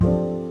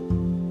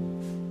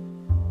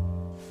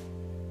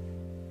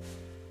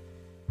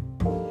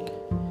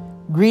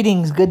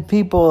Greetings, good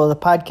people of the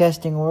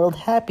podcasting world.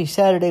 Happy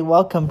Saturday.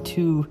 Welcome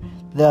to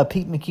the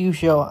Pete McHugh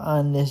Show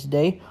on this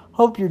day.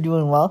 Hope you're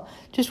doing well.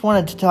 Just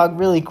wanted to talk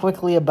really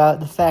quickly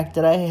about the fact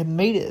that I have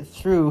made it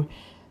through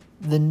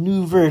the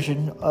new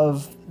version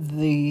of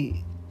the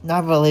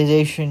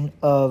novelization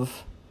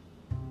of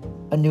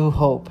A New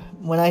Hope.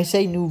 When I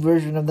say new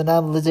version of the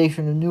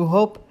novelization of New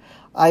Hope,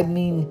 I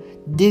mean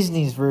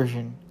Disney's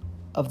version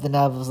of the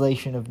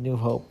novelization of New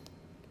Hope.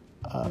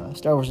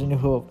 Star Wars A New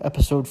Hope,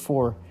 Episode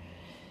 4.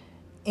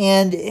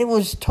 And it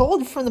was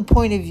told from the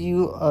point of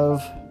view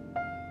of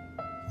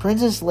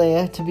Princess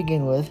Leia to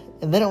begin with,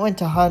 and then it went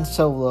to Han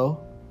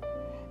Solo,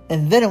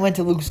 and then it went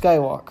to Luke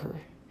Skywalker.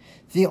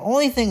 The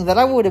only thing that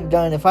I would have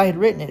done if I had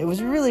written it was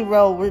a really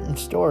well-written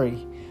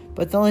story,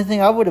 but the only thing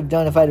I would have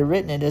done if I had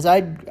written it is I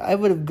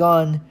would have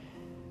gone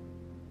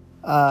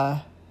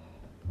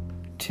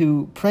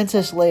to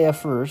Princess Leia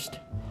first,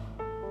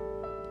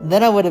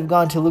 then I would have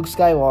gone to Luke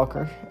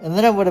Skywalker, and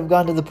then I would have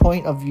gone to the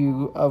point of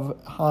view of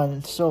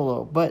Han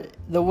Solo. But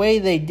the way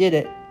they did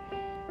it,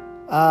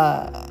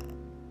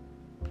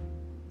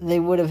 they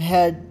would have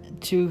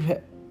had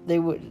to.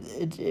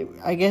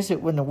 I guess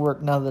it wouldn't have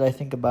worked now that I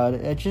think about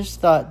it. I just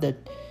thought that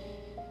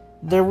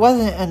there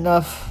wasn't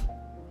enough.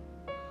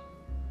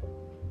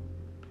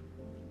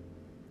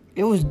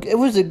 It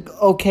was an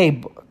okay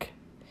book.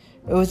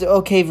 It was an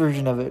okay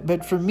version of it,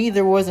 but for me,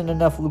 there wasn't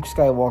enough Luke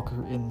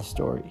Skywalker in the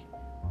story.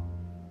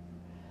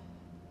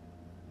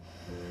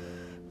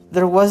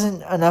 There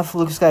wasn't enough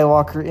Luke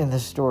Skywalker in the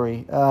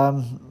story.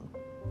 I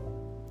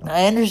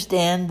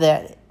understand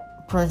that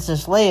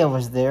Princess Leia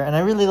was there, and I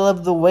really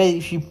love the way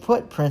she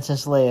put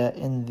Princess Leia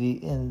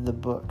in the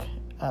book.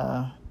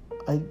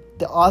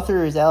 The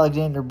author is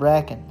Alexander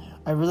Bracken.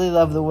 I really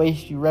love the way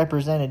she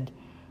represented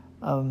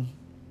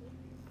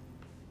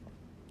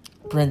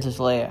Princess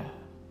Leia.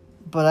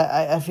 But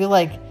I feel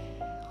like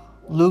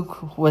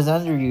Luke was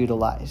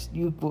underutilized.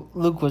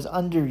 Luke was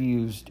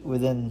underused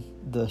within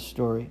the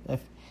story.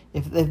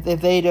 If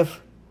they'd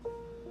have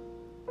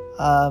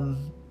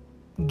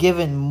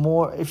given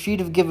more, if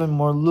she'd have given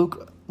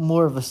Luke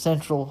more of a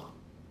central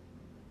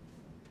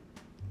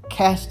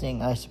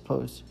casting, I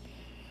suppose,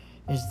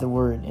 is the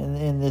word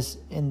in this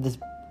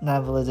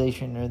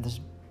novelization or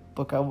this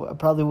book, I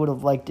probably would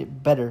have liked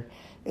it better.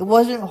 It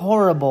wasn't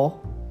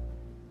horrible,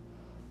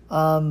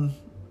 and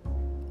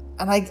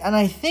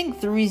I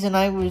think the reason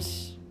I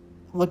was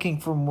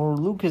looking for more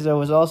Luke is I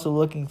was also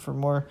looking for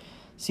more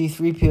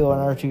C-3PO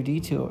and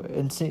R2-D2,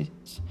 and since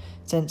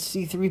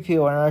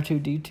C-3PO and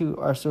R2-D2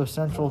 are so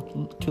central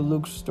to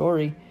Luke's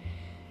story,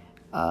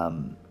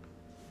 that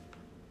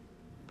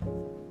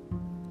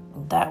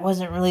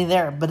wasn't really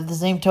there. But at the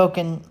same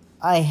token,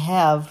 I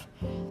have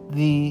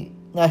the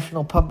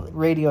National Public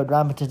Radio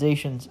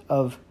dramatizations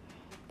of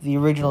the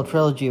original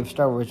trilogy of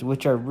Star Wars,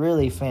 which are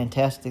really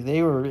fantastic.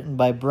 They were written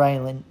by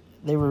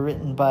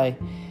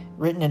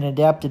written and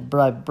adapted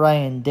by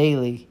Brian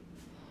Daley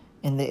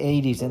in the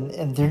 80s,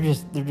 and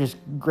they're just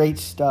great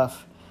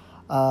stuff.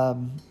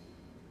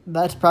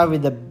 That's probably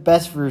the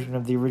best version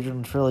of the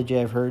original trilogy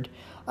I've heard.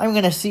 I'm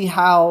going to see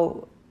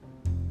how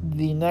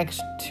the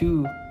next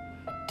two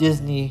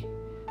Disney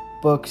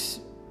books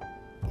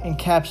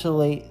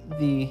encapsulate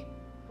the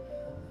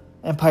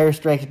Empire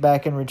Strikes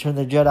Back and Return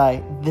of the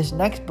Jedi. This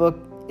next book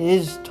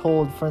is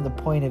told from the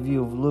point of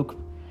view of Luke,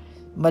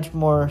 much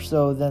more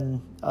so than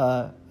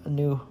A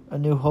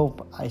New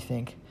Hope, I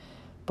think.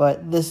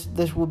 But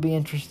this will be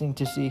interesting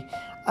to see.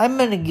 I'm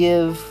gonna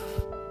give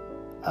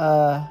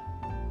A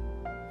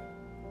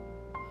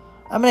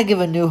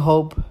New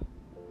Hope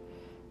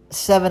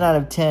 7 out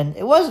of 10.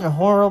 It wasn't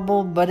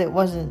horrible, but it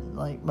wasn't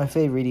like my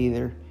favorite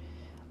either.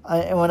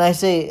 And when I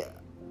say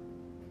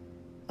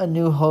A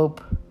New Hope,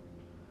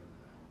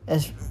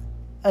 as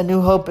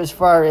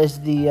far as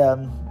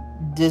the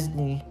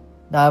Disney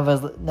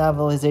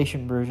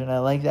novelization version, I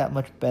like that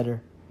much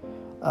better.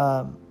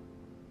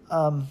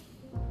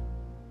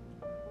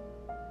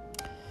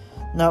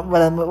 Not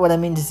what I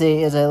mean to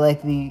say is I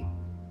like the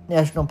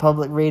National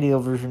Public Radio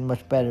version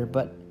much better,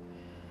 but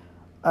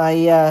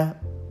I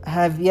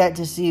have yet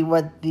to see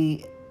what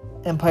the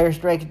Empire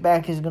Strikes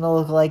Back is going to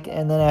look like,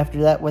 and then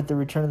after that what the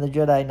Return of the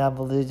Jedi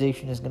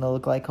novelization is going to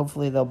look like.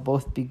 Hopefully they'll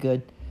both be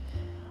good.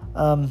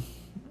 And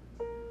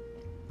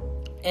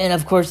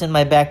of course in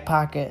my back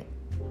pocket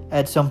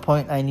at some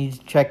point I need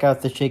to check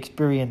out the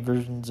Shakespearean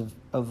versions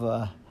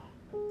of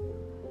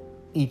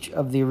each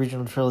of the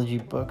original trilogy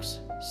books.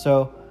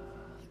 So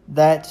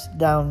that's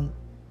down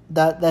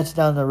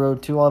the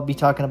road too. I'll be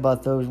talking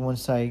about those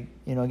once I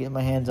get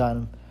my hands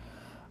on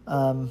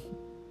them.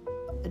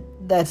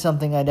 That's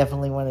something I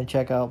definitely want to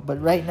check out.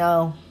 But right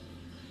now,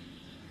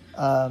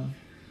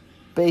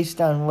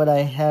 based on what I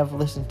have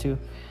listened to,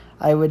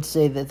 I would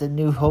say that the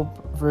New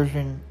Hope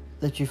version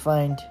that you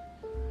find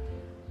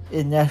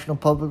in National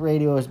Public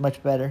Radio is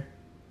much better.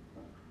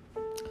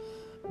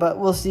 But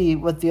we'll see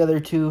how the other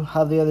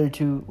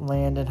two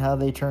land and how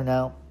they turn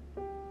out.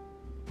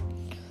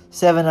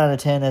 7 out of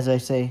 10, as I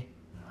say.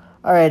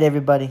 All right,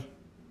 everybody.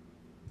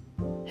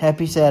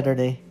 Happy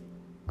Saturday.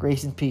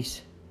 Grace and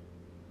peace.